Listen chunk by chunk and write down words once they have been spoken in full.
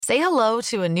Say hello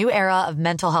to a new era of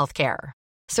mental health care.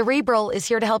 Cerebral is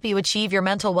here to help you achieve your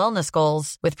mental wellness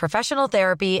goals with professional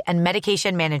therapy and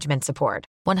medication management support.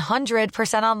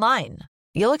 100% online.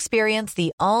 You'll experience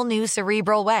the all-new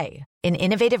Cerebral way, an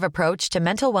innovative approach to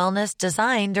mental wellness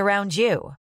designed around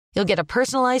you. You'll get a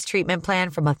personalized treatment plan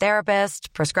from a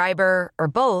therapist, prescriber, or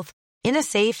both in a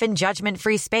safe and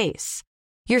judgment-free space.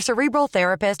 Your Cerebral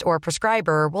therapist or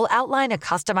prescriber will outline a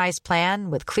customized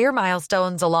plan with clear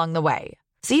milestones along the way,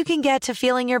 so you can get to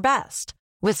feeling your best.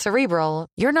 With Cerebral,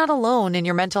 you're not alone in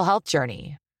your mental health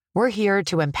journey. We're here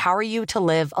to empower you to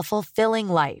live a fulfilling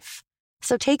life.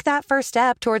 So take that first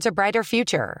step towards a brighter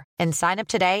future and sign up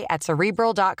today at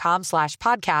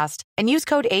Cerebral.com/podcast and use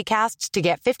code ACAST to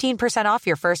get 15% off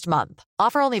your first month.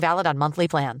 Offer only valid on monthly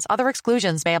plans. Other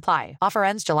exclusions may apply. Offer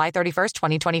ends July 31st,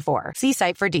 2024. See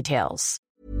site for details.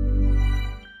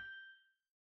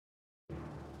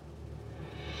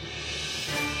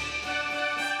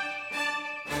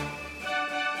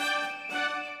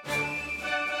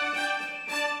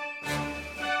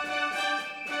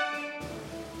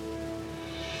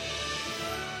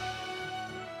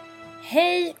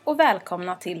 Hej och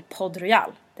välkomna till Podd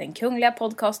Royal, den kungliga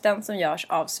podcasten som görs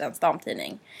av Svensk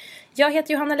Damtidning. Jag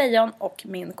heter Johanna Lejon och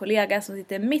min kollega som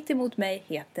sitter mitt emot mig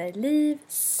heter Liv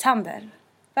Sander.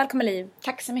 Välkommen Liv.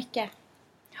 Tack så mycket.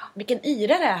 Vilken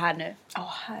yra det är här nu.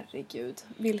 Herregud.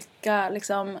 Vilka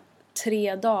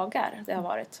 3 dagar det har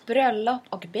varit. Bröllop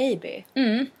och baby.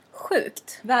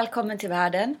 Sjukt. Välkommen till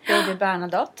världen, baby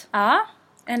Bernadotte. Ja,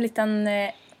 en liten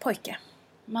pojke.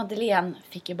 Madeleine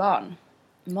fick ju barn.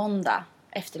 Måndag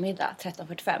eftermiddag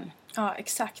 13:45. Ja,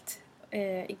 exakt.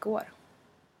 Igår.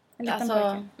 En liten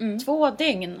pojke. 2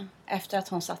 dygn efter att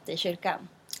hon satt i kyrkan.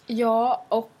 Ja,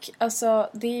 och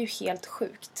det är ju helt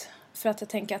sjukt. För att jag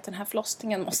tänker att den här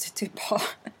förlossningen måste typ ha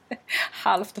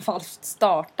halvt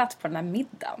startat på den här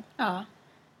middagen. Ja.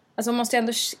 Hon måste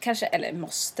ändå kanske, eller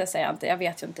måste säga inte, jag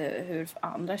vet ju inte hur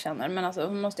andra känner. Men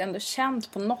hon måste ändå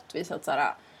känt på något vis att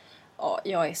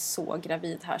jag är så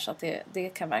gravid här så att det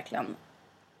kan verkligen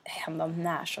hända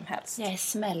när som helst. Jag är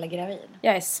smällgravid.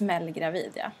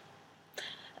 Ja.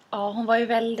 Ja, hon var ju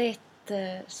väldigt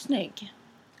snygg.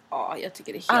 Ja, jag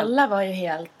tycker det är helt... Alla var ju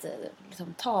helt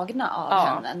tagna av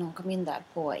henne när hon kom in där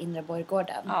på Inre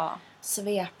Borggården. Ja.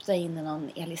 Svepte in i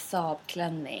någon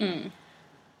Elisab-klänning.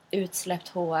 Utsläppt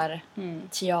hår,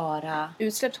 tiara.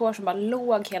 Utsläppt hår som bara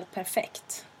låg helt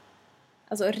perfekt.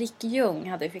 Rick Ljung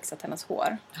hade ju fixat hennes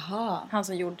hår. Jaha. Han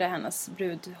som gjorde hennes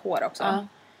brudhår också. Ja.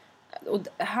 Och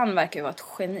han verkar ju vara ett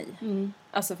geni.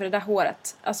 För det där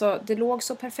håret. Det låg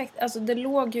så perfekt. Det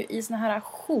låg ju i såna här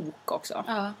sjok också.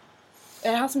 Ja.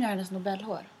 Är det han som gör hennes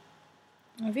Nobelhår?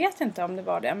 Jag vet inte om det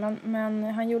var det. Men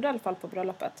han gjorde i alla fall på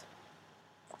bröllopet.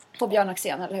 På Björn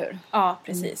Axén, eller hur? Ja,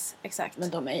 precis. Exakt. Men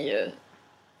de är ju...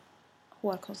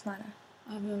 hårkonstnärer.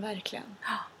 Ja, men verkligen.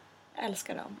 Jag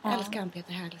älskar dem. Ja. Jag älskar han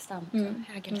Peter Hägerstam.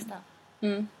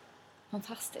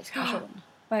 Fantastisk person.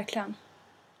 Verkligen.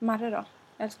 Marre då?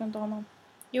 Jag älskar inte honom.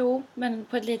 Jo, men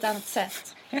på ett lite annat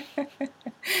sätt.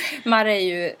 Marre är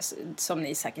ju, som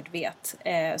ni säkert vet,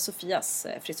 Sofias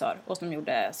frisör. Och som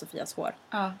gjorde Sofias hår.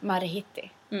 Ja, Marre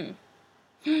Hitti.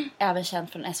 Även känd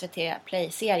från SVT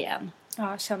Play-serien.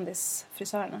 Ja,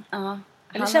 kändisfrisörerna. Ja.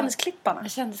 Eller kändisklipparna.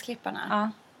 Kändisklipparna.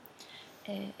 Ja.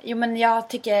 Jo, men jag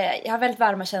har väldigt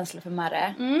varma känslor för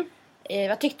Marre.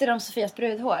 Vad tyckte du om Sofias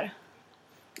brudhår?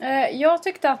 Jag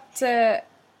tyckte att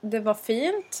det var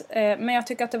fint. Men jag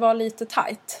tycker att det var lite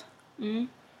tight.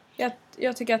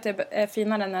 Jag tycker att det är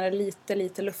finare när det är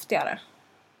lite luftigare.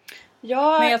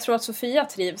 Ja. Men jag tror att Sofia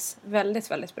trivs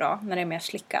väldigt, väldigt bra när det är mer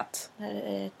slickat. När det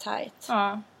är tight.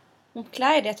 Ja. Hon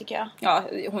klär det, tycker jag. Ja,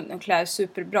 hon klär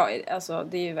superbra.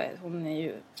 Hon är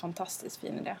ju fantastiskt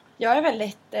fin i det. Jag är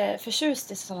väldigt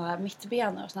förtjust i sådana här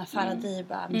mittbenor. Sådana här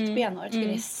Faradiba mittbenor. Jag tycker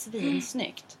det är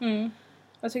svinsnyggt.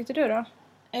 Vad tyckte du då?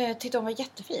 Jag tyckte hon var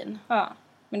jättefin. Ja,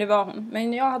 men det var hon.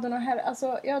 Men jag hade nog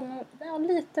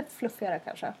lite fluffigare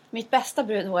kanske. Mitt bästa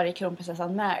brudhår är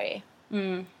kronprinsessan Mary.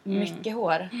 Mycket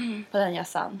hår på den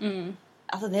jössan.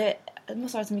 Det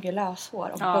måste ha varit så mycket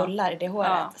löshår och bullar i det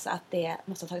håret. Så att det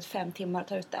måste ha tagit 5 timmar att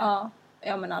ta ut det.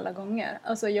 Ja, men alla gånger.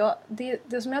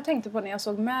 Det som jag tänkte på när jag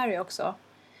såg Mary också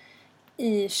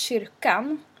i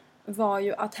kyrkan var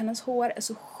ju att hennes hår är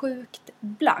så sjukt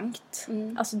blankt.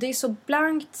 Det är så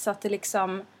blankt så att det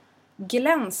liksom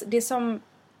gläns. Det är som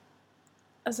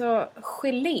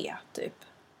gelé typ.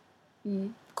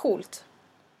 Coolt.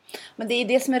 Men det är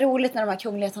det som är roligt när de här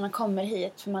kungligheterna kommer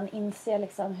hit. För man inser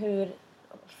liksom hur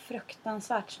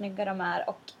fruktansvärt snygga de är.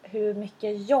 Och hur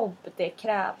mycket jobb det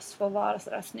krävs för att vara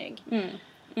sådär snygg.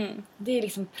 Det är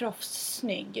liksom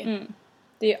proffssnygg.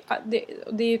 Det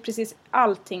är ju precis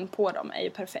allting på dem är ju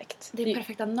perfekt. Det är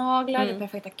perfekta naglar, det är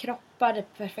perfekta kroppar, det är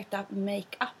perfekta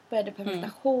make-up, det är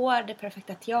perfekta hår, det är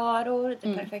perfekta tiaror, det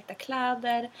är perfekta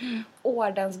kläder.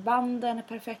 Ordensbanden är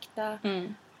perfekta.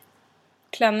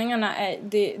 Klänningarna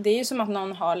det är ju som att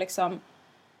någon har liksom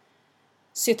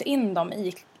sytt in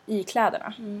dem i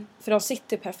kläderna. För de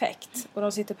sitter perfekt. Och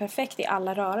de sitter perfekt i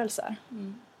alla rörelser.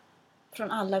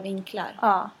 Från alla vinklar.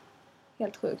 Ja,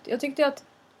 helt sjukt. Jag tyckte att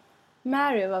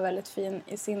Mary var väldigt fin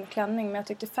i sin klänning. Men jag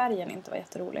tyckte färgen inte var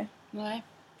jätterolig. Nej.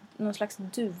 Någon slags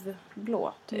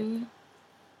duvblå typ.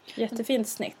 Jättefint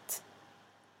snitt.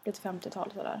 Lite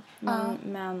 50-tal sådär.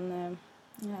 Men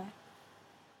nej.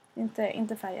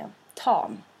 Inte färgen.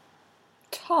 Tam.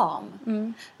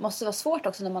 Måste vara svårt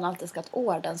också när man alltid ska ha ett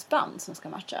ordensband som ska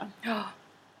matcha. Ja,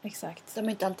 exakt. De är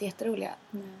inte alltid jätteroliga.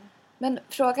 Nej. Men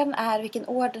frågan är vilken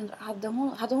orden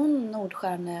hade hon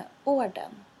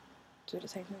Nordstjärneorden? Du, det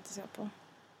tänkte jag inte se på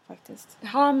faktiskt.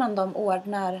 Har man de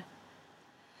ordnar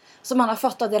som man har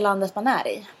fått av det landet man är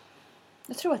i?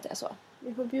 Jag tror att det är så.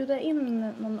 Vi får bjuda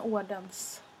in någon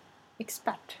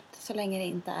ordensexpert. Så länge det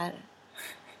inte är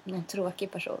någon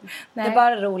tråkig person. Nej. Det är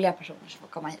bara roliga personer som får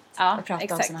komma hit och prata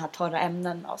exakt. om såna här torra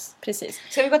ämnen med oss. Precis.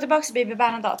 Ska vi gå tillbaka till Baby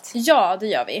Bernadotte? Ja, det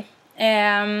gör vi.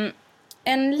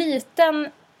 En liten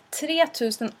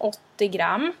 3080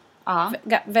 gram. Ja.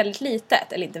 Väldigt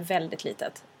litet, eller inte väldigt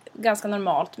litet. Ganska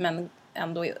normalt, men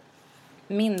ändå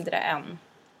mindre än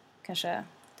kanske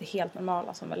det helt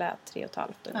normala som väl är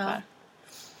 3,5 ungefär.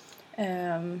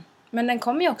 Men den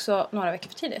kom ju också några veckor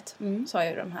för tidigt, sa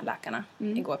ju de här läkarna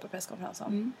igår på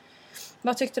presskonferensen.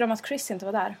 Vad tyckte de att Chris inte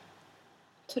var där?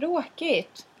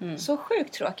 Tråkigt. Så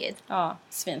sjukt tråkigt. Ja,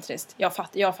 svintrist.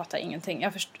 Jag fattar ingenting.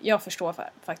 Jag förstår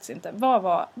faktiskt inte.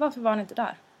 Varför var han inte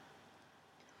där?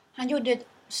 Han gjorde ett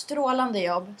strålande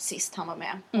jobb sist han var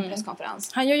med på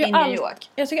presskonferens. Han gör ju New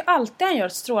York. Jag tycker alltid han gör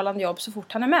ett strålande jobb så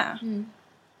fort han är med.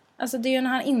 Alltså det är ju när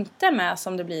han inte är med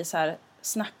som det blir så här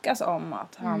snackas om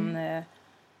att han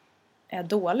är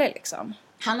dålig liksom.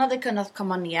 Han hade kunnat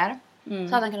komma ner. Så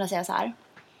hade han kunnat säga så här: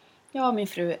 jag och min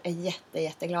fru är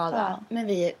jätteglada. Men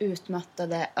vi är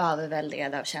utmattade,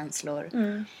 överväldigade av känslor.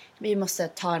 Vi måste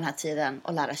ta den här tiden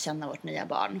och lära känna vårt nya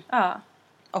barn.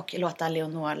 Och låta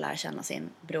Leonor lära känna sin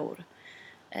bror.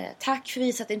 Tack för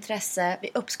visat intresse.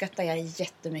 Vi uppskattar er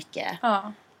jättemycket.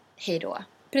 Hej då.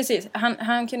 Precis.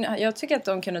 Jag tycker att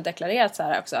de kunde deklarerat så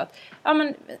här också. Att ja,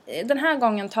 men, den här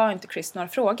gången tar inte Chris några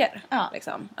frågor.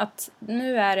 Liksom. Att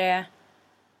nu är det...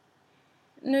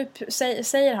 Nu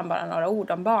säger han bara några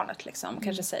ord om barnet. Liksom.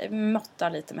 Kanske säger måtta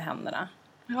lite med händerna.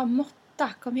 Ja, måtta.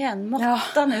 Kom igen.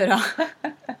 Måtta nu då.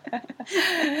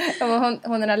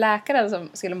 Hon den där läkaren som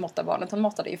skulle måtta barnet. Hon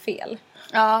måttade ju fel.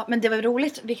 Ja, men det var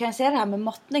roligt. Vi kan säga det här med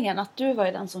måttningen. Att du var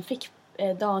ju den som fick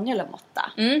Daniel att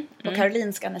måtta. På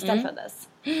Karolinska när Estelle föddes.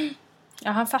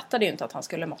 Ja, han fattade ju inte att han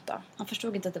skulle måtta. Han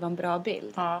förstod inte att det var en bra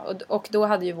bild. Ja, och då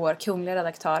hade ju vår kungliga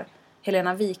redaktör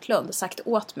Helena Wiklund sagt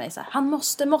åt mig så här: han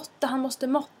måste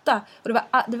måtta. Och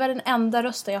det var den enda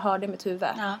rösten jag hörde i mitt huvud.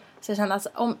 Så jag kände att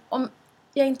om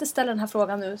jag inte ställer den här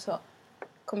frågan nu så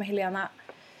kommer Helena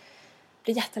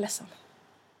bli jätteledsen.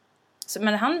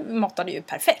 Men han måttade ju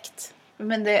perfekt.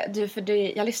 Men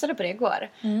jag lyssnade på det igår.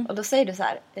 Och då säger du så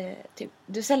här, typ,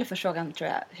 du ställer för frågan tror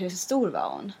jag, hur stor var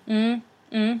hon?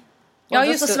 Och ja,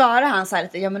 då så svarar han så här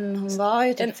lite, ja men hon var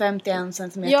ju typ 51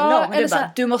 centimeter lång. Och du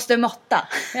bara, du måste måtta.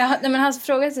 Ja, nej, men han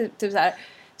frågade typ så här,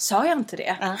 sa jag inte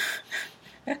det?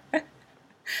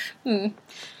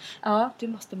 Ja. Du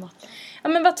måste måtta. Ja,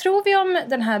 men vad tror vi om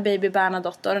den här Baby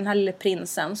Bernadotte och den här lille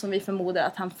prinsen som vi förmodar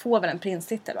att han får väl en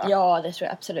prinstitel, va? Ja, det tror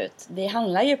jag absolut. Det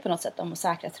handlar ju på något sätt om att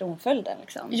säkra tronföljden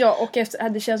liksom. Ja, och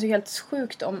det känns ju helt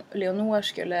sjukt om Leonor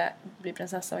skulle bli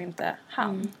prinsessa och inte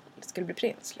han skulle bli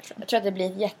prins liksom. Jag tror att det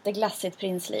blir ett jätteglassigt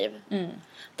prinsliv.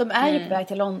 De är ju på väg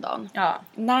till London. Ja.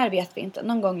 När vet vi inte.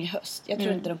 Någon gång i höst. Jag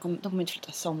tror inte de kommer inte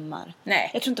flytta sommar. Nej.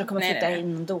 Jag tror inte de kommer flytta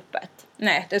innan dopet.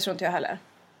 Nej, det tror inte jag heller.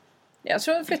 Jag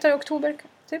tror de flyttar i oktober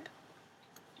typ.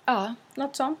 Ja.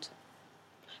 Något sånt.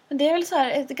 Men det är väl så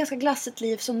här ett ganska glassigt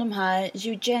liv som de här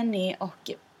Eugenie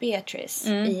och Beatrice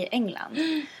i England.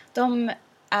 De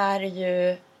är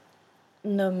ju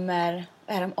nummer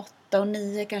 8 och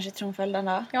 9 kanske i tronföljden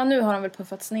då. Ja, nu har de väl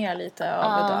puffats ner lite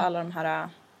av alla de här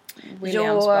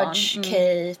Williams George, barn.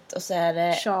 Kate och så är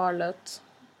det Charlotte.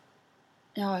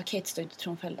 Ja, Kate står inte i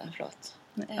tronföljden, förlåt.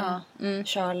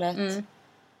 Charlotte.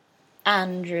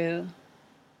 Andrew.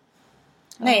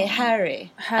 Nej, Harry.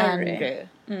 Andrew.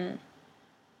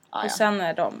 Och sen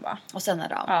är de, va? Och sen är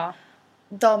de. Ja.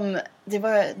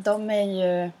 De är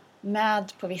ju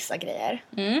med på vissa grejer.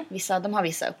 De har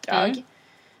vissa uppdrag.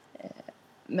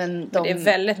 Men det är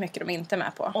väldigt mycket de inte är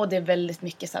med på. Och det är väldigt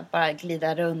mycket så att bara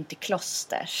glida runt i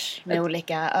klosters med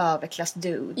olika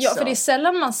överklass-dudes. Ja, för det är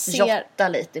sällan man ser... Jotta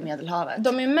lite i Medelhavet.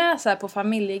 De är med så här på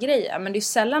familjegrejer, men det är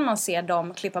sällan man ser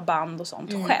dem klippa band och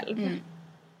sånt själv.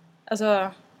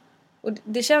 Alltså, och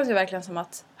det känns ju verkligen som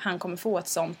att han kommer få ett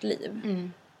sånt liv.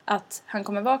 Att han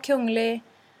kommer vara kunglig,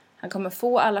 han kommer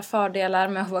få alla fördelar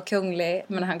med att vara kunglig,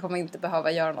 men han kommer inte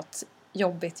behöva göra något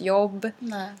jobbigt jobb.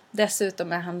 Nej.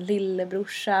 Dessutom är han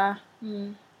lillebrorsa.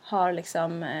 Har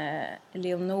liksom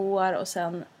Leonor och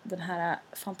sen den här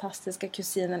fantastiska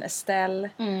kusinen Estelle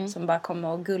som bara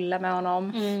kommer att gulla med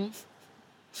honom.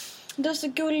 Det var så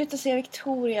gulligt att se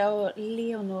Victoria och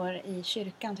Leonor i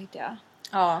kyrkan, tyckte jag.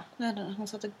 Ja. Hon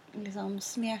satt och liksom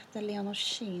smekte Leonors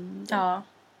kind. Ja.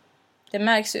 Det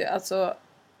märks ju alltså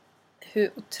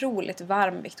hur otroligt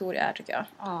varm Victoria är, tycker jag.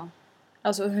 Ja.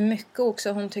 Alltså hur mycket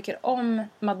också hon tycker om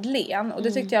Madeleine. Och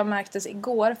det tyckte jag märktes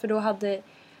igår, för då hade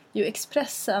ju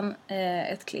Expressen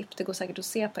ett klipp, det går säkert att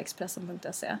se på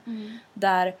Expressen.se,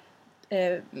 där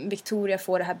Victoria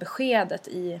får det här beskedet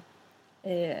i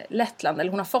Lettland,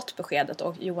 eller hon har fått beskedet,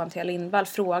 och Johan T. Lindvall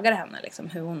frågar henne liksom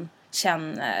hur hon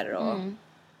känner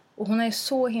och hon är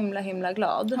så himla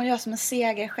glad. Hon gör som en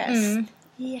segergest.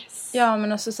 Yes. Ja,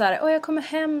 men också så här, jag kommer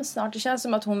hem snart. Det känns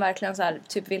som att hon verkligen så här,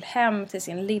 typ vill hem till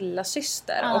sin lilla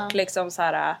syster och liksom så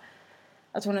här,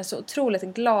 att hon är så otroligt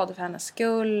glad för hennes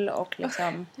skull och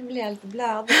liksom... Nu blir jag lite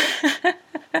blöd.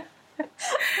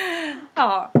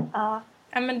 Ja,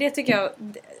 men det tycker jag...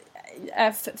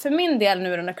 För min del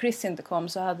nu när Chris inte kom,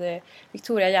 så hade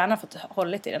Victoria gärna fått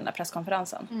hållit i den där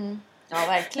presskonferensen. Ja,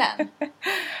 verkligen.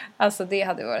 Alltså det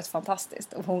hade varit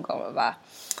fantastiskt. Och hon kom och bara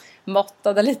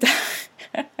måttade lite.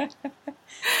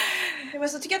 Men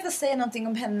så tycker jag att det säger någonting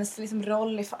om hennes liksom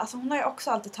roll i, alltså hon har ju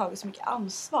också alltid tagit så mycket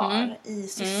ansvar i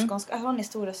syskonskap. Hon är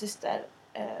stora syster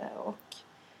och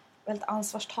väldigt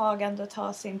ansvarstagande och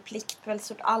tar sin plikt på väldigt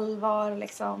stort allvar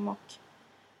liksom, och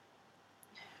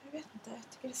jag vet inte, jag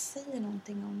tycker det säger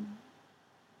någonting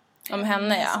om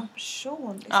henne, som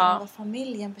person liksom, vad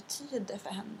familjen betyder för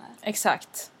henne.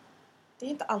 Exakt. Det är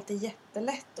inte alltid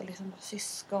jättelätt att liksom vara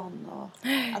syskon och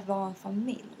att vara en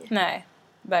familj. Nej,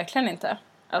 verkligen inte.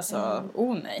 Alltså,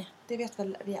 nej. Det vet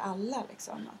väl vi alla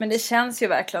liksom. Men det känns ju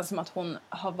verkligen som att hon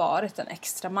har varit en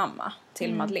extra mamma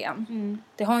till Madeleine.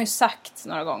 Det har hon ju sagt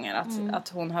några gånger att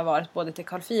hon har varit både till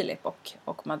Carl Philip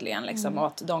och Madeleine liksom, och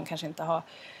att de kanske inte har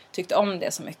tyckt om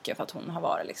det så mycket för att hon har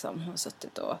varit liksom, hon har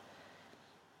suttit och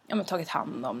tagit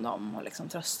hand om dem och liksom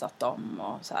tröstat dem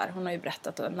och så här. Hon har ju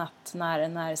berättat att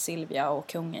när Silvia och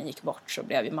kungen gick bort, så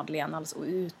blev ju Madeleine alldeles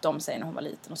utom sig när hon var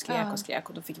liten och skrek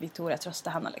och då fick Victoria trösta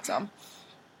henne liksom.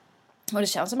 Och det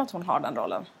känns som att hon har den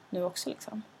rollen nu också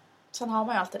liksom. Sen har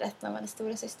man ju alltid rätt när man är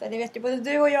stora syster. Det vet ju både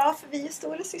du och jag, för vi är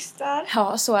stora systrar.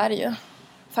 Ja, så är det ju.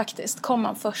 Faktiskt. Kommer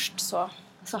man först så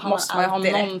måste man ju ha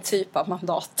någon typ av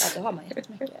mandat. Ja, det har man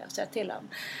jättemycket att säga till om.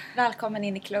 Välkommen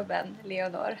in i klubben,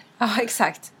 Leonor. Ja,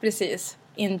 exakt. Precis.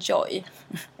 Enjoy.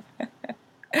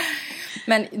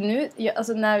 Men nu,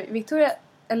 alltså när Victoria...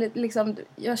 Eller liksom,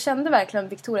 jag kände verkligen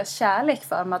Victorias kärlek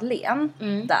för Madeleine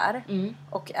där.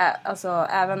 Och alltså,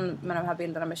 även med de här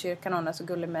bilderna med kyrkan, och hon är så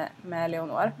gullig med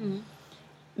Leonor.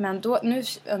 Men då, nu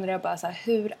undrar jag bara så här,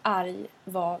 hur arg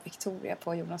var Victoria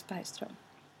på Jonas Bergström?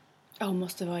 Ja, hon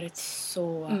måste varit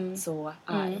så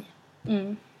arg.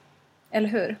 Eller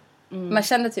hur? Man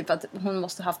kände typ att hon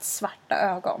måste haft svarta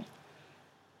ögon.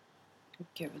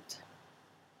 Gud.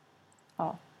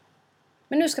 Ja.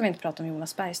 Men nu ska vi inte prata om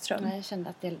Jonas Bergström. Nej, jag kände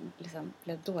att det liksom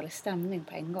blev dålig stämning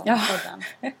på en gång. Ja.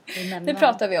 Nu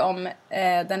pratar vi om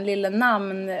den lilla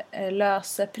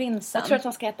namnlöse prinsen. Vad tror du att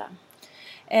han ska heta?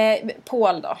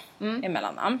 Paul då, i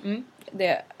mellannamn.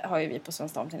 Det har ju vi på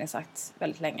Svenska Damtidningen sagt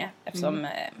väldigt länge. Eftersom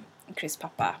Chris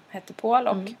pappa hette Paul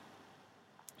och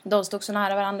de stod så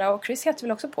nära varandra. Och Chris heter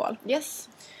väl också Paul? Yes,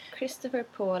 Christopher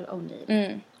Paul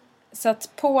O'Neill. Så att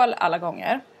Paul alla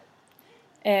gånger.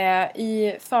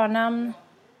 I förnamn,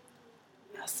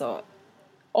 alltså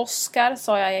Oscar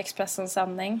sa jag i Expressens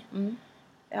sändning.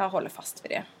 Jag håller fast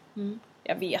vid det.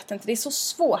 Jag vet inte, det är så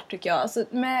svårt tycker jag. Alltså,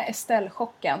 med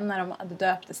Estelle-chocken när de hade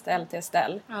döpt Estelle till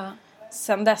Estelle. Ja.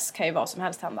 Sen dess kan ju vad som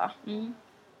helst hända.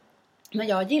 Men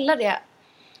jag gillar det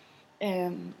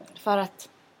för att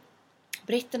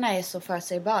britterna är så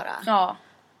förutsägbara. Ja.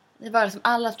 Det var som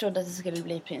alla trodde att det skulle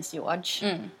bli prins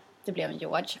George. Det blev en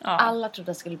George. Ja. Alla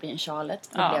trodde att det skulle bli en Charlotte.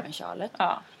 Det blev en Charlotte.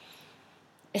 Ja.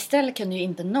 Estelle kunde ju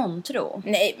inte någon tro.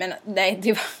 Nej,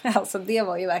 det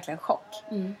var ju verkligen chock.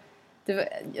 Det var,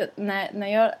 när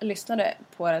jag lyssnade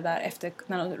på det där efter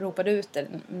när de ropade ut det,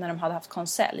 när de hade haft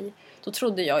konselj, då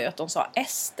trodde jag ju att de sa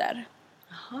Ester.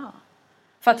 Aha.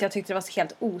 För att jag tyckte det var så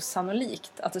helt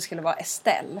osannolikt att det skulle vara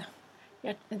Estelle.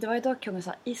 Ja, det var ju då kungen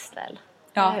sa Estelle.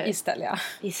 Ja, Estelle, ja.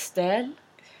 Estelle,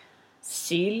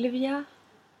 Sylvia,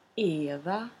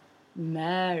 Eva,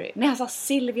 Mary. Nej, han sa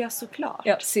Sylvia såklart.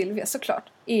 Ja, Sylvia såklart.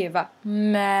 Eva,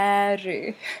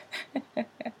 Mary.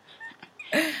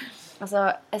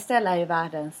 Alltså, Estelle är ju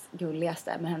världens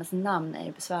gulligaste, men hennes namn är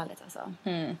ju besvärligt alltså.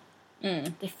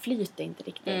 Det flyter inte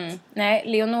riktigt. Nej,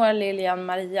 Leonora, Lilian,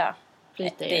 Maria.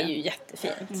 Flyter det är ju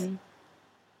jättefint.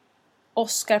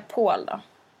 Oscar Paul då?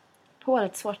 Paul är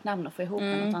ett svårt namn att få ihop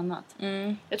med något annat.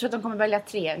 Jag tror att de kommer välja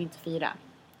 3 och inte 4.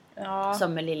 Ja.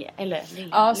 Som med Lilian.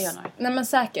 Ja, Leonor. nej men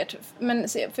säkert. Men,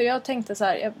 för jag tänkte så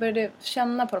här, jag började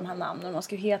känna på de här namnen. Man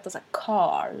ska ju heta så här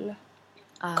Carl.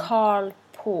 Carl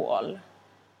Paul.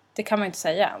 Det kan man ju inte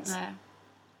säga ens. Nej.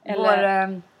 Eller...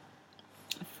 Vår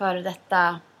före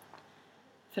detta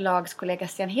förlagskollega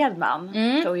Sten Hedman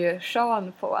tog ju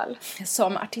Jean Paul.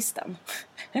 Som artisten.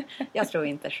 Jag tror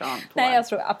inte Jean Paul. Nej, jag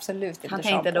tror absolut inte Han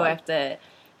Jean tänkte Paul.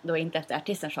 då inte efter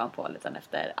artisten Jean Paul utan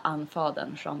efter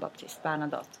anfadern Jean-Baptiste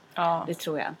Bernadotte. Ja. Det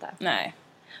tror jag inte. Nej.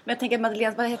 Men jag tänker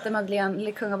Madeleine, vad heter Madeleine,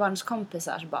 eller kungabarnens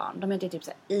kompisars barn? De heter ju typ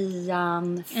så här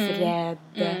Ian, Fred.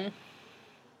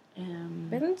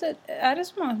 Vet inte, är det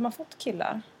så många som har fått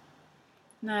killar?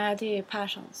 Nej, det är ju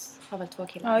Perssons. Har väl 2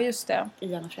 killar. Ja, just det.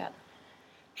 Ian och Fred.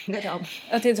 Det är de.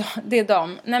 Ja, det är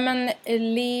de. Nej, men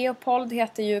Leopold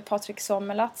heter ju Patrik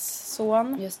Sommerlats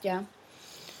son. Just ja.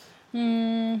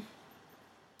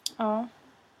 Ja.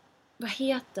 Vad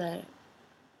heter...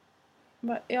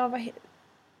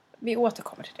 Vi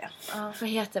återkommer till det. Ja,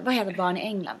 vad heter barn i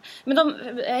England? Men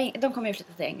de kommer ju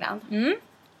flytta till England.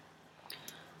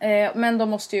 Men de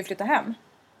måste ju flytta hem.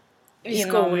 I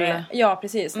skolan. Ja,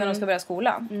 precis. När de ska börja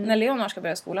skolan. När Leonor ska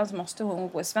börja skolan så måste hon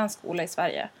gå i svensk skola i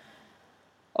Sverige.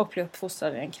 Och bli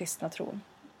uppfostrad i den kristna tron.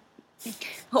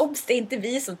 Hopps, det är inte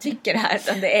vi som tycker det här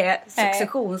utan det är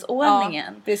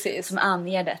successionsordningen som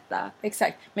anger detta.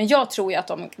 Exakt. Men jag tror ju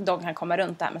att de kan komma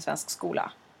runt det här med svensk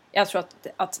skola. Jag tror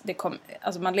att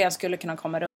Madeleine skulle kunna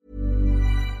komma runt.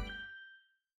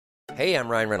 Hey, I'm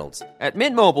Ryan Reynolds. At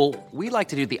Mint Mobile, we like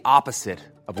to do the opposite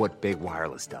of what Big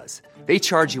Wireless does. They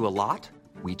charge you a lot,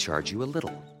 we charge you a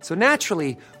little. So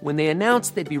naturally, when they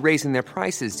announced they'd be raising their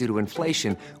prices due to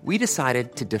inflation, we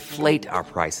decided to deflate our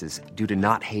prices due to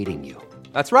not hating you.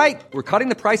 That's right. We're cutting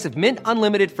the price of Mint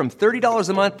Unlimited from $30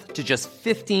 a month to just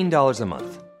 $15 a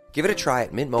month. Give it a try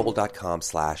at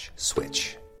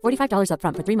mintmobile.com/switch. $45 up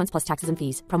front for 3 months plus taxes and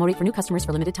fees. Promo rate for new customers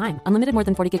for limited time. Unlimited more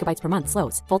than 40 gigabytes per month.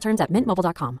 Slows full terms at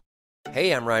mintmobile.com.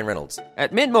 Hey, I'm Ryan Reynolds.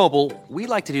 At Mint Mobile, we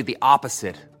like to do the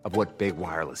opposite of what Big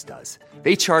Wireless does.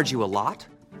 They charge you a lot,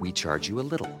 we charge you a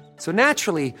little. So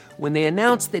naturally, when they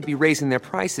announced they'd be raising their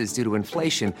prices due to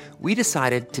inflation, we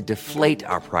decided to deflate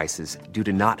our prices due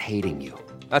to not hating you.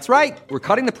 That's right. We're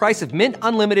cutting the price of Mint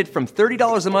Unlimited from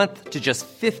 $30 a month to just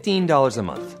 $15 a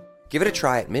month. Give it a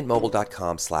try at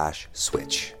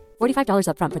mintmobile.com/switch. $45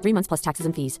 up front for 3 months plus taxes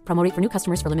and fees. Promo rate for new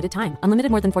customers for limited time.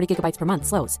 Unlimited more than 40 gigabytes per month.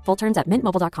 Slows full terms at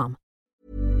mintmobile.com.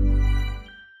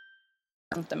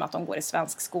 Med att de går i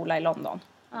svensk skola i London.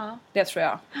 Ja. Det tror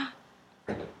jag.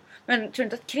 Men tror du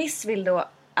inte att Chris vill då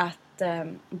att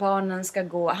barnen ska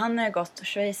gå... Han har gått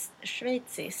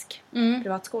schweizisk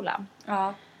privatskola.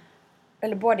 Ja.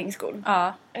 Eller boarding school.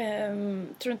 Ja.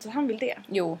 Tror du inte att han vill det?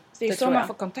 Jo, det är så man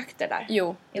får kontakter där.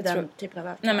 Jo, i den typen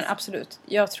av Nej, men absolut.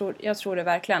 Jag tror det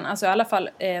verkligen. Alltså i alla fall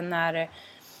när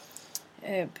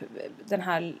den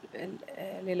här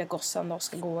lilla gossen då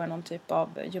ska gå i någon typ av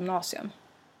gymnasium.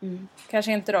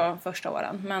 Kanske inte då första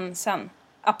åren, men sen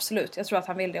absolut. Jag tror att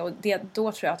han vill det och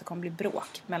då tror jag att det kommer bli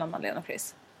bråk mellan Madeleine och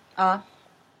Chris. Ja.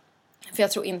 För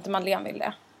jag tror inte Madeleine vill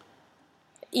det.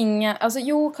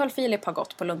 Carl Philip har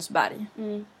gått på Lundsberg.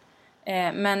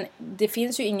 Men det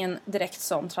finns ju ingen direkt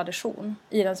sån tradition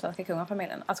i den svenska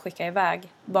kungafamiljen att skicka iväg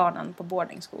barnen på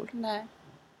boarding school. Nej.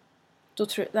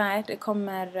 Nej, det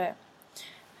kommer...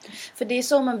 För det är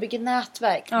så man bygger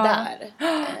nätverk där.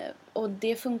 Och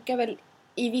det funkar väl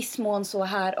i viss mån så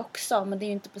här också. Men det är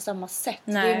ju inte på samma sätt.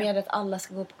 Nej. Det är mer att alla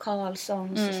ska gå på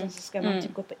Karlssons. Och sen så ska man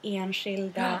typ gå på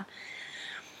enskilda.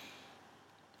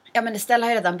 Ja, men Estelle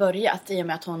har ju redan börjat i och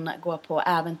med att hon går på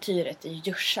äventyret i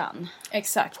Djursan.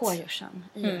 Exakt. På Djursan.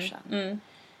 I Djursan.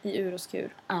 I ur och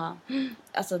skur. Ja.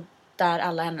 Alltså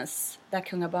där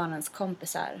kungabarnens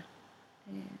kompisar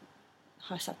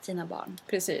har satt sina barn.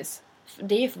 Precis.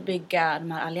 Det är ju för att bygga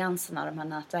de här allianserna, de här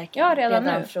nätverken. Ja, redan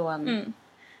nu. Från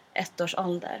 1 års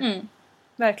ålder.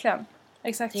 Verkligen.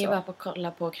 Exakt så. Det är bara på att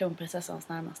kolla på kronprinsessans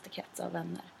närmaste krets av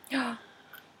vänner. Ja.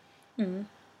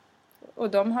 Och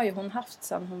de har ju hon haft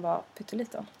sedan hon var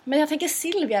pytteliten. Men jag tänker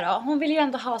Silvia då. Hon vill ju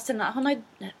ändå ha sina... Hon har ju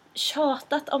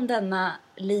tjatat om denna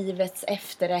livets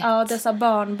efterrätt. Ja, dessa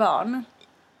barnbarn.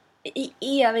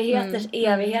 I evigheters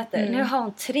evigheter. Nu har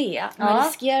hon 3. Man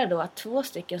riskerar då att 2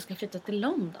 stycken ska flytta till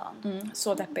London.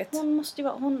 Så deppigt. Hon måste ju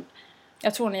vara...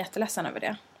 Jag tror hon är jätteledsen över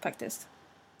det, faktiskt.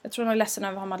 Jag tror hon är ledsen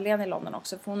över att ha Madeleine i London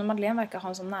också. För hon och Madeleine verkar ha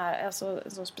en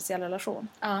sån speciell relation.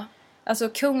 Ja. Alltså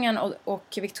kungen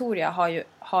och Victoria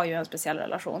har ju en speciell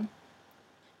relation.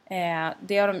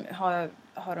 Det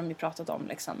har de ju pratat om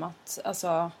liksom. Att,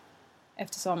 alltså,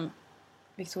 eftersom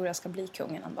Victoria ska bli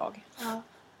kungen en dag. Ja.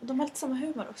 Och de har lite samma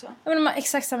humor också. Ja, men de har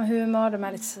exakt samma humor. De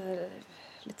är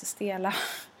lite stela.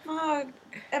 Ja,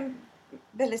 en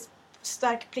väldigt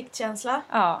stark pliktkänsla.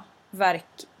 Ja,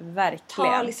 verkligen.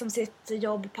 Tar liksom sitt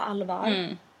jobb på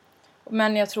allvar.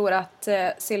 Men jag tror att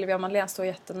Silvia och Madeleine står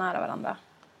jättenära varandra.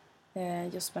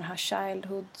 Just med det här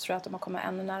childhood tror jag att de har kommit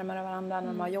ännu närmare varandra när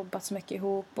de har jobbat så mycket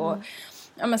ihop. Och,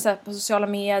 ja, men så här, på sociala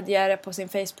medier, på sin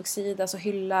Facebook-sida så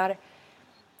hyllar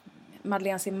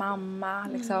Madeleine sin mamma.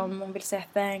 Liksom. Hon vill säga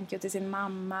thank you till sin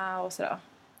mamma och sådär.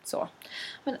 Så.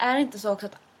 Men är det inte så också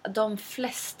att de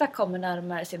flesta kommer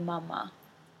närmare sin mamma?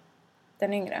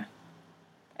 Den yngre?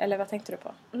 Eller vad tänkte du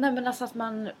på? Nej, men alltså att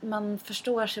man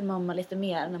förstår sin mamma lite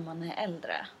mer när man är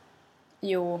äldre.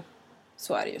 Jo,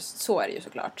 så är det ju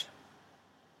såklart.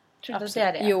 Tror du att det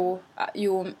är det?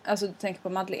 Jo, alltså du tänker på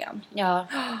Madeleine. Ja.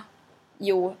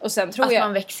 Jo, och sen tror att jag...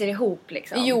 man växer ihop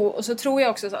liksom. Jo, och så tror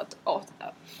jag också så att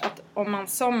om man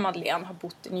som Madeleine har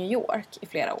bott i New York i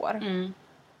flera år.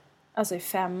 Alltså i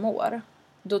 5 år.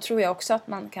 Då tror jag också att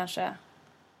man kanske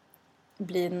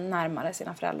blir närmare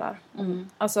sina föräldrar.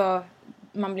 Alltså,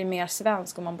 man blir mer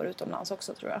svensk om man bor utomlands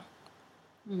också, tror jag.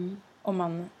 Om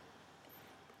man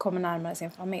kommer närmare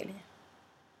sin familj.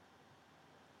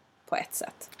 På ett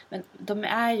sätt. Men de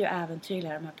är ju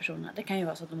äventyrliga, de här personerna. Det kan ju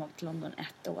vara så att de åker till London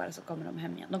 1 år och så kommer de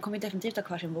hem igen. De kommer definitivt ha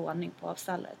kvar sin våning på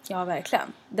avstallet. Ja,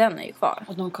 verkligen. Den är ju kvar.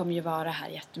 Och de kommer ju vara här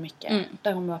jättemycket.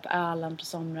 De kommer vara på Öland på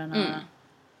somrarna.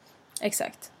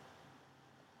 Exakt.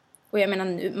 Och jag menar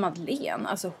nu, Madeleine,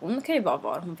 alltså hon kan ju vara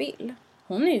var hon vill.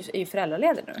 Hon är ju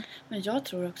föräldraledig nu. Men jag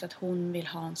tror också att hon vill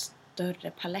ha en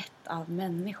större palett av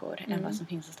människor än vad som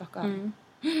finns i Stockholm.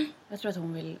 Jag tror att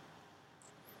hon vill...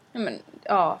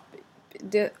 Ja,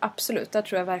 absolut. Där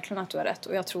tror jag verkligen att du har rätt.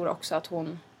 Och jag tror också att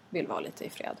hon vill vara lite i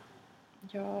fred.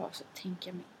 Ja, så tänker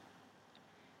jag mig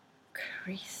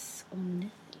Chris O'Neill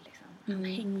liksom. Han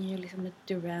hänger ju liksom med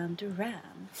Duran.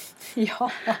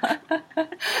 Ja,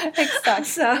 exakt.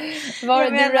 Alltså, Var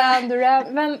är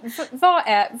Duran? Men vad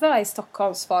är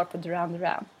Stockholms svar på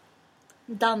Duran?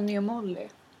 Danny och Molly.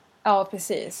 Ja,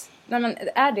 precis. Nej, men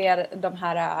är det de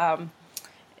här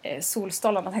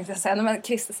solstollarna tänkte jag säga? Nej, men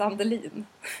Christer Sandelin.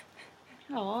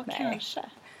 Ja, kanske.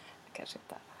 Kanske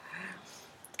inte.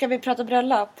 Ska vi prata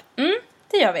bröllop?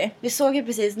 Det gör vi. Vi såg ju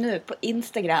precis nu på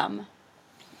Instagram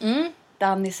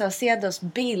Danny Saucedos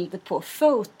bild på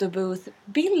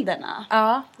photobooth-bilderna.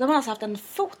 Ja. De har alltså haft en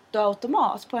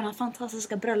fotoautomat på den här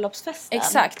fantastiska bröllopsfesten.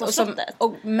 Exakt.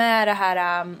 Och med det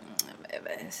här...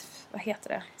 vad heter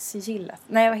det? Sigillet.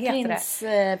 Nej, vad heter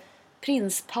det?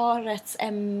 Prinsparets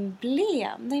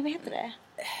emblem. Nej, vad heter det?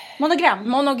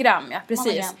 Monogram, ja, precis.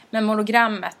 Monogram. Men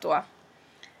monogrammet då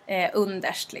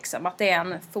underst liksom. Att det är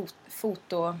en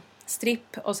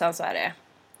fotostripp och sen så är det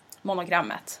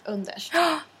monogrammet. Underst.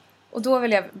 Och då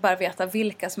vill jag bara veta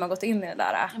vilka som har gått in i det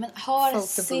där. Ja, men har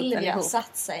Silvia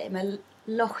satt sig med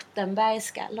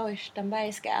Leuchtenbergska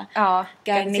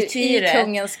garnityrer i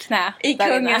kungens knä. I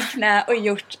kungens knä och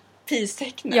gjort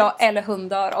pistecknet. Ja, eller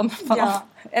hundöron. Ja.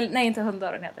 Eller, nej, inte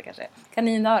hundöron heter kanske.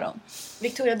 Kaninöron.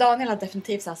 Victoria Daniel har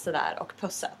definitivt satt sig där och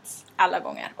pussats. Alla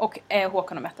gånger. Och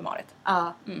Håkan och Mette-Marit.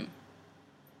 Ja.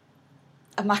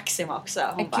 Maxima också.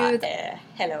 Hon bara,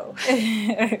 hello.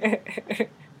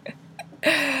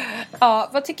 Ja,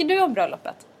 vad tycker du om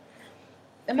bröllopet?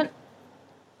 Men,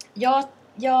 jag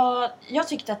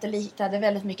tyckte att det liknade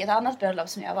väldigt mycket ett annat bröllop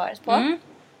som jag har varit på.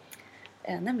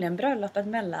 Nämligen bröllopet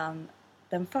mellan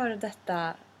den före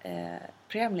detta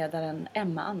programledaren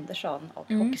Emma Andersson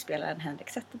och hockeyspelaren Henrik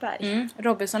Zetterberg.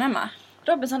 Robinson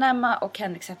Emma och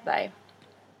Henrik Zetterberg.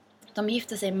 De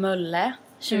gifte sig i Mölle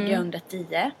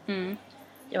 2010.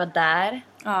 Jag var där.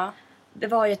 Ja. Det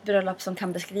var ju ett bröllop som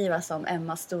kan beskrivas som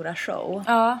Emmas stora show.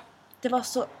 Ja. Det var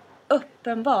så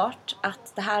uppenbart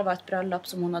att det här var ett bröllop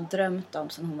som hon har drömt om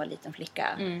sedan hon var liten flicka.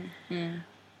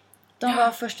 De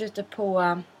var först ute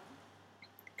på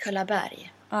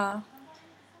Kullaberg. Ja.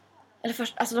 Eller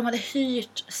först, alltså de hade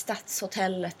hyrt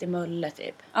stadshotellet i Mölle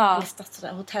typ. Eller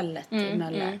stadshotellet i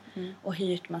Mölle. Och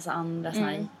hyrt massa andra såna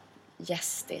här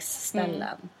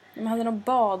gästisställen. De hade någon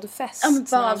badfest. Ja,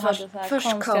 men hade så här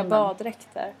konstiga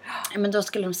baddräkter. Ja, men då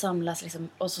skulle de samlas liksom,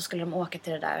 och så skulle de åka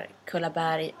till det där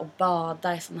Kullaberg och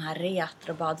bada i såna här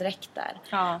retro baddräkter.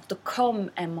 Ja. Då kom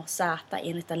Emma och Zäta i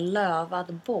en liten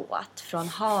lövad båt från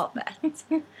havet.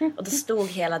 Och då stod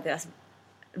hela deras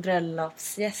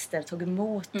bröllopsgäster, tog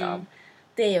emot dem.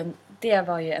 Det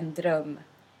var ju en dröm.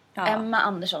 Ja. Emma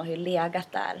Andersson har ju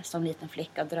legat där som liten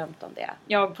flicka och drömt om det.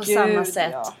 Ja, på samma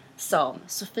sätt som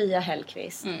Sofia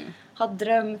Hellqvist har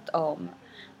drömt om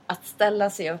att ställa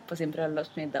sig upp på sin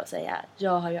bröllopsmiddag och säga: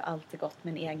 jag har ju alltid gått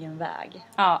min egen väg.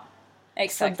 Ja,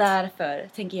 exakt. Så därför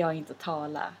tänker jag inte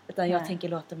tala, utan jag tänker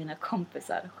låta mina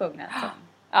kompisar sjunga.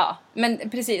 Ja, men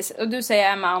precis. Och du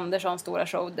säger Emma Anderssons stora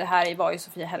show. Det här var ju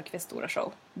Sofia Hellqvists stora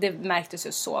show. Det märktes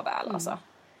ju så väl alltså.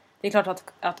 Det är klart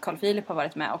att Carl Philip har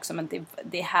varit med också, men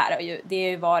det här har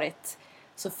ju varit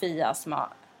Sofia som har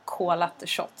kolat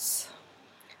shots.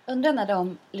 Undrar när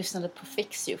de lyssnade på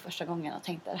Fix You första gången och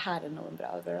tänkte: det här är nog en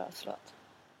bra bröllopslåt.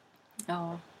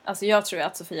 Ja, alltså jag tror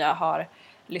att Sofia har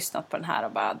lyssnat på den här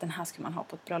och bara: den här ska man ha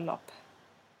på ett bröllop.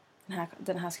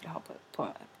 Den här skulle jag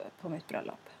ha på mitt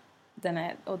bröllop.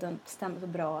 Den stämmer så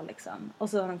bra liksom. Och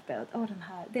så har de spelat: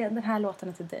 den här låten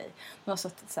är till dig. De har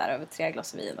suttit så här över 3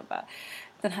 glas vin och bara: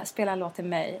 den här, spelar en låt till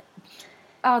mig.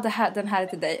 Ja, den här är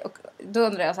till dig. Och då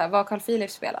undrar jag så här: vad har Carl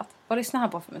Philip spelat? Vad lyssnar han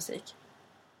på för musik?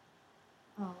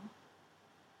 Ja.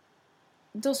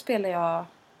 Då spelar jag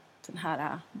den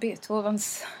här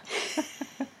Beethovens.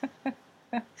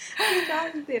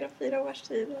 Det är de 4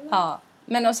 årstiderna. Ja,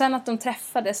 men och sen att de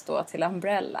träffades då till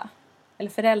Umbrella. Eller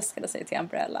förälskade sig till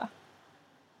Umbrella.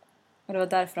 Och det var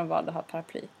därför de valde att ha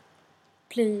paraply.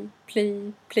 Pli.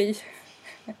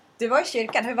 Du var i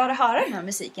kyrkan. Hur var det att höra den här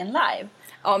musiken live?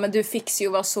 Ja, men du Fix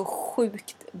You var så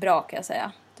sjukt bra, kan jag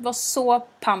säga. Det var så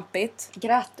pampigt.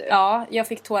 Grät du? Ja, jag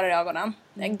fick tårar i ögonen.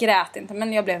 Jag grät inte,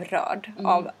 men jag blev rörd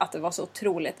av att det var så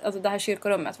otroligt. Alltså det här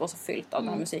kyrkorummet var så fyllt av den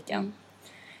här musiken.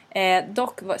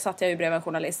 Dock satt jag ju bredvid en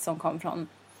journalist som kom från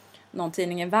någon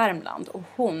tidning i Värmland. Och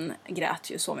hon grät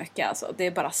ju så mycket. Alltså,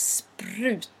 det bara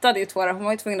sprutade ju tårar. Hon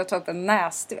var ju tvungen att ta upp en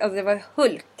alltså det var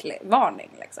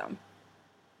hulkvarning liksom.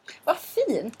 Vad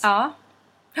fint! Ja.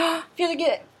 För jag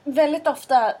tycker väldigt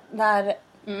ofta när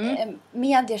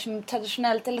medier som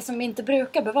traditionellt eller som inte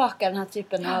brukar bevaka den här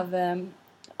typen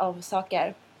av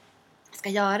saker ska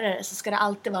göra det, så ska det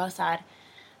alltid vara så här.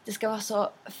 Det ska vara så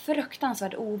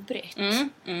fruktansvärt obrytt.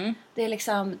 Det är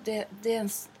liksom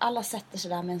alla sätter sig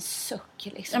där med en suck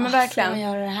liksom. Ja, men verkligen. Ska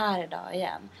man göra det här idag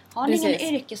igen? Har ni ingen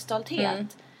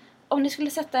yrkesstolthet? Om ni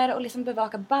skulle sätta er och liksom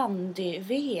bevaka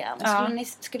bandy-VM,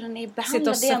 skulle ni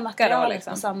behandla det materialet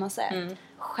liksom på samma sätt?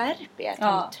 Skärp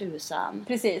er till tusan.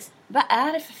 Precis. Vad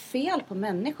är det för fel på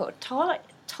människor?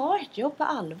 Ta ett jobb på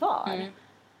allvar.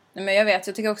 Nej, men jag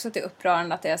tycker också att det är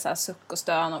upprörande att det är så här suck och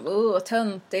stön och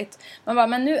töntigt. Man bara,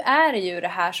 men nu är det ju det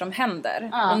här som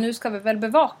händer. Och nu ska vi väl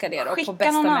bevaka det då på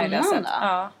bästa möjliga sätt.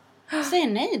 Ja. Säg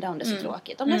nej då om det är så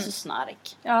tråkigt. Om det är så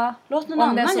snark. Ja. Låt någon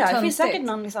annan göra. Det finns säkert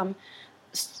någon liksom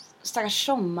stackars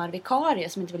sommarvikarie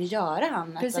som inte vill göra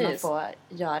annat än att få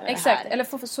göra det här. Exakt.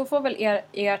 Eller så får väl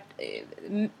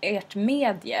ert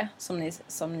medie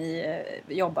som ni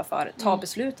jobbar för ta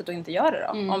beslutet och inte göra det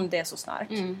då. Om det är så snark.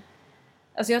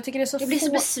 Alltså jag tycker det är så jag blir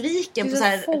så besviken på så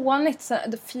här fånigt så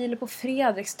här, Filip och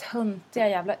Fredriks töntiga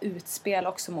jävla utspel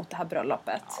också mot det här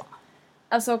bröllopet.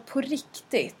 Alltså på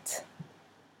riktigt.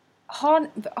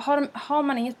 Har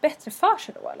man inget bättre för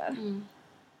sig då eller?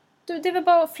 Det är väl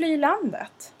bara att fly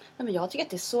landet. Nej, men jag tycker att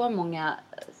det är så många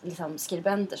liksom,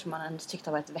 skribenter som man tyckt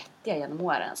har varit vettiga genom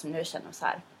åren som nu känner så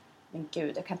här: men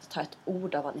gud, jag kan inte ta ett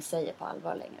ord av vad ni säger på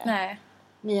allvar längre. Nej.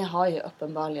 Ni har ju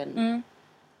uppenbarligen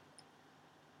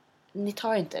ni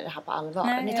tar inte det här på allvar.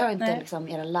 Nej, ni tar inte liksom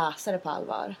era läsare på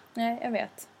allvar. Nej, jag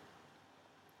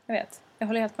vet. Jag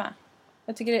håller helt med.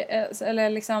 Jag tycker det är, eller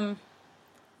liksom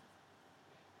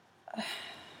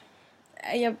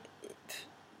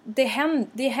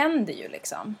det händer ju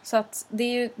liksom. Så att det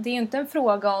är ju inte en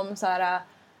fråga om så här: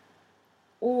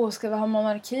 ska vi ha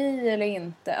monarki eller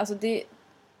inte? Alltså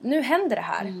nu händer det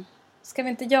här. Ska vi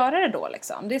inte göra det då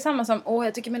liksom? Det är samma som,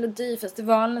 jag tycker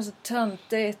Melodifestivalen är så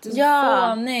töntigt, så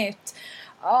fånigt.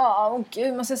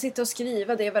 Gud, måste jag sitta och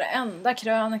skriva det i varenda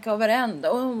krönika och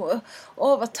varenda.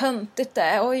 Vad töntigt det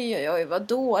är. Oj, vad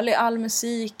dålig all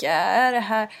musik är det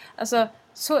här. Alltså,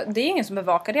 så, det är ingen som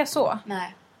bevakar det så.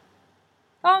 Nej.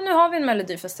 Ja, nu har vi en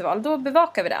Melodifestival, då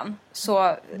bevakar vi den.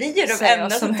 Så vi är de enda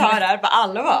som tar det här på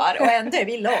allvar. Och ändå är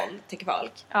vi LOL, tycker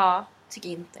folk. Ja. Tycker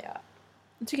inte jag.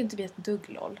 Jag tycker inte vi är ett dugg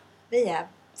LOL. Vi är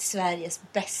Sveriges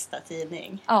bästa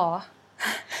tidning. Ja.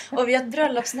 Och vi har ett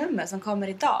bröllopsnummer som kommer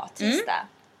idag, tisdag.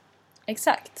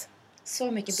 Exakt.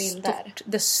 Så mycket bilder.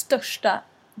 Det största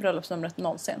bröllopsnumret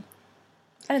någonsin.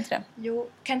 Är det inte det? Jo,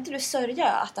 kan inte du sörja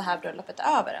att det här bröllopet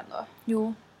är över ändå?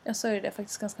 Jo, jag sörjer det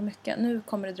faktiskt ganska mycket. Nu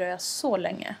kommer det dröja så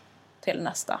länge till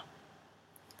nästa.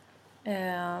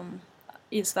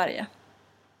 I Sverige.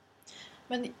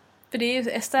 Men, för det är ju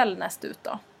Estelle näst ut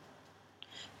då.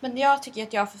 Men jag tycker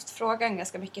att jag har fått frågan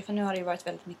ganska mycket. För nu har det ju varit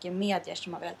väldigt mycket medier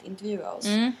som har velat intervjua oss.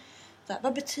 Så här,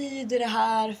 vad betyder det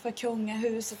här för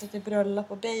kungahuset att det är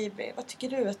bröllop och baby? Vad tycker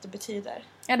du att det betyder?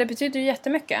 Ja, det betyder ju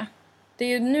jättemycket. Det är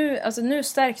ju nu, alltså nu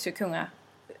stärks ju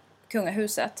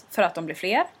kungahuset för att de blir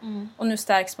fler. Och nu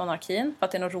stärks monarkin för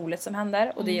att det är något roligt som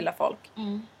händer och det gillar folk.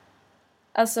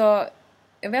 Alltså,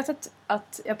 jag vet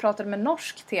att jag pratade med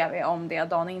norsk tv om det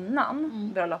dagen innan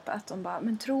bröllopet. De bara,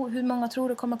 men hur många tror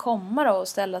du kommer komma då och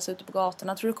ställa sig ute på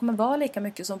gatorna? Tror du det kommer vara lika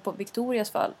mycket som på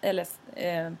Victorias fall, eller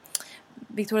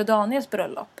Victoria Daniels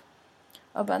bröllop?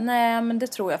 Jag bara, nej men det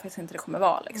tror jag faktiskt inte det kommer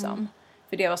vara liksom.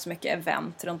 För det var så mycket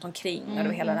event runt omkring och det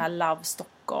var hela den här Love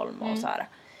Stockholm och så här.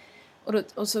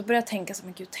 Och så började jag tänka så,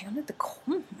 men gud, tänk om det inte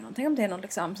kommer någon. Tänk om det är någon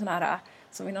liksom sån här,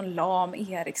 som i någon lam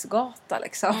Eriksgata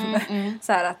liksom.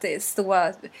 Så här att det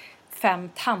står 5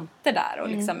 tanter där och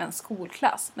liksom en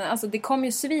skolklass. Men alltså det kommer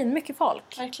ju svin mycket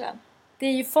folk. Verkligen.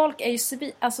 Folk är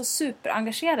ju alltså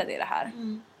superengagerade i det här.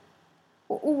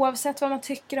 Och oavsett vad man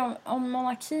tycker om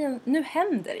monarkin, nu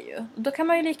händer det ju. Då kan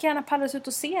man ju lika gärna palla ut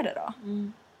och se det då.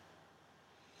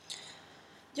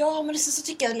 Ja, men så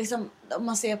tycker jag liksom, om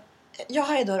man ser, jag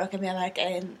har ju då råkat medverka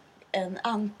i en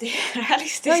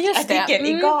antirealistisk artikel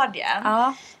i Guardian.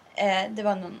 Ja. Det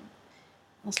var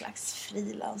någon slags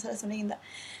frilansare som ringde.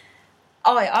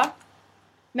 Ja.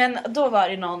 Men då var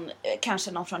det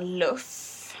kanske någon från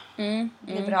LUF,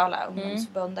 Liberala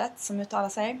ungdomsförbundet, som uttalade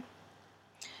sig.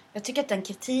 Jag tycker att den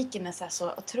kritiken är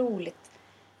så otroligt.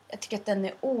 Jag tycker att den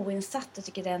är oinsatt. Jag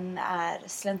tycker att den är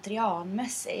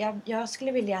slentrianmässig. Jag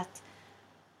skulle vilja att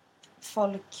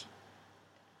folk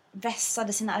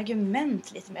vässade sina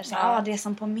argument lite mer. Så, det är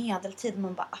som på medeltid.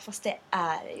 Man bara, fast det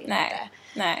är ju inte.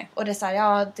 Nej. Och det är så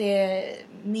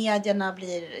här, medierna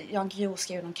blir... Jan Guillou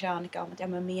skrev någon krönika om att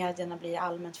men medierna blir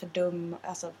allmänt för dum.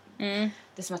 Alltså, det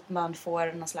är som att man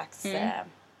får någon slags...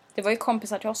 Det var ju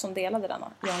kompisar till oss som delade den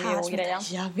Jan Guillou-grejen.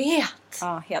 Jag vet!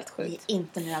 Ja, helt sjukt. Vi är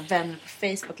inte mina vänner på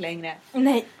Facebook längre.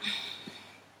 Nej.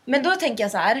 Men då tänker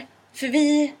jag så här, för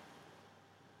vi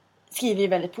skriver ju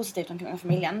väldigt positivt om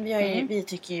kungafamiljen. Vi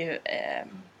tycker ju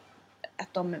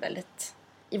att de är väldigt...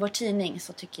 I vår tidning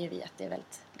så tycker vi att det är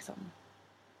väldigt liksom,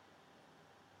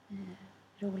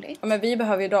 roligt. Ja, men vi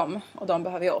behöver ju dem och de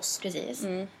behöver ju oss. Precis.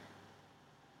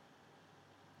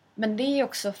 Men det är ju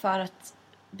också för att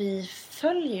vi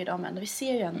följer ju dem ändå. Vi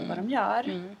ser ju ändå vad de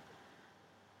gör.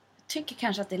 Jag tycker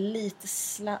kanske att det är lite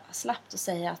slappt att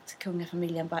säga att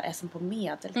kungafamiljen bara är som på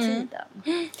medeltiden.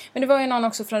 Men det var ju någon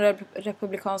också från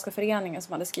Republikanska föreningen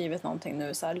som hade skrivit någonting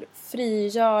nu. Så här,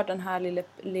 frigör den här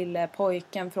lille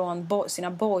pojken från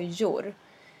sina bojor.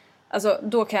 Alltså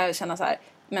då kan jag känna så här.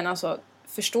 Men alltså,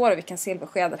 förstår du vilken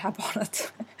silversked det här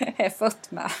barnet är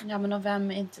fött med? Ja, men och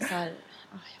vem är inte så här...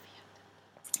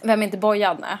 Vem är inte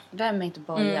bojad? Nej. Vem är inte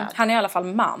bojad? Han är i alla fall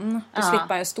man. Då slipper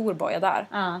han ju en stor boja där.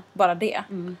 Bara det.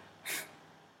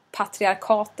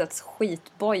 Patriarkatets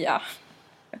skitboja.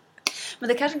 Men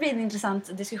det kanske blir en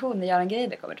intressant diskussion när Göran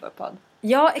Greider kommer till vår podd.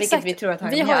 Ja, exakt. Vi tror att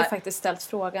vi har ju faktiskt ställt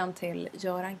frågan till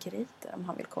Göran Greider om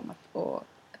han vill komma och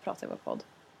prata i vår podd.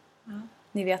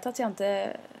 Ni vet att jag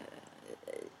inte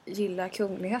gillar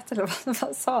kunglighet, eller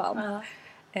vad sa han?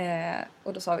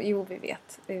 Och då sa vi, jo vi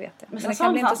vet det. Men så sa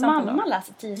han att mamma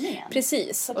läser tidningen.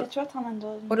 Precis. Så jag tror att han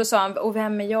ändå... Och då sa han, och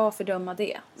vem är jag för döma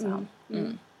det? Så han.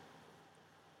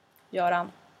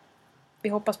 Göran, vi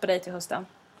hoppas på dig till hösten.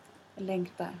 Jag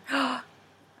längtar.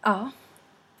 Ja.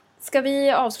 Ska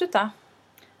vi avsluta?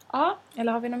 Ja.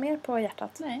 Eller har vi något mer på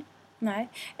hjärtat? Nej.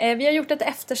 Vi har gjort ett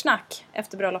eftersnack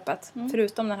efter bröllopet.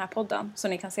 Förutom den här podden. Som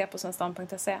ni kan se på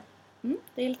svensdan.se.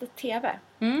 Det är lite tv.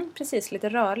 Precis, lite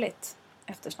rörligt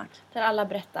eftersnack. Där alla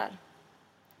berättar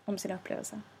om sina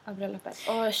upplevelser av bröllopet.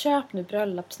 Och köp nu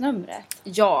bröllopsnumret.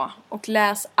 Ja, och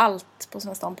läs allt på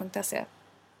svensdan.se.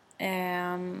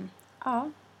 Ja,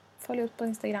 följ ut på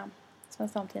Instagram.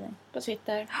 Svensdan tidning. På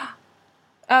Twitter.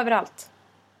 Överallt.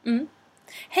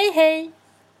 Hej, hej!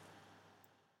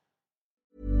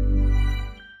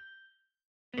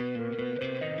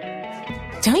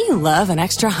 Don't you love an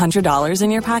extra $100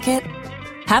 in your pocket?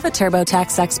 Have a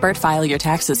TurboTax expert file your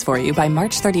taxes for you by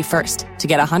March 31st to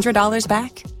get $100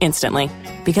 back instantly.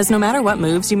 Because no matter what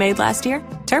moves you made last year,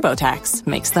 TurboTax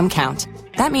makes them count.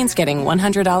 That means getting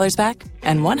 $100 back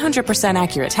and 100%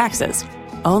 accurate taxes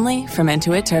only from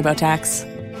Intuit TurboTax.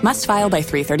 Must file by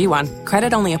 3/31.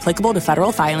 Credit only applicable to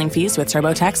federal filing fees with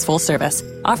TurboTax full service.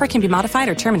 Offer can be modified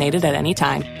or terminated at any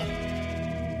time.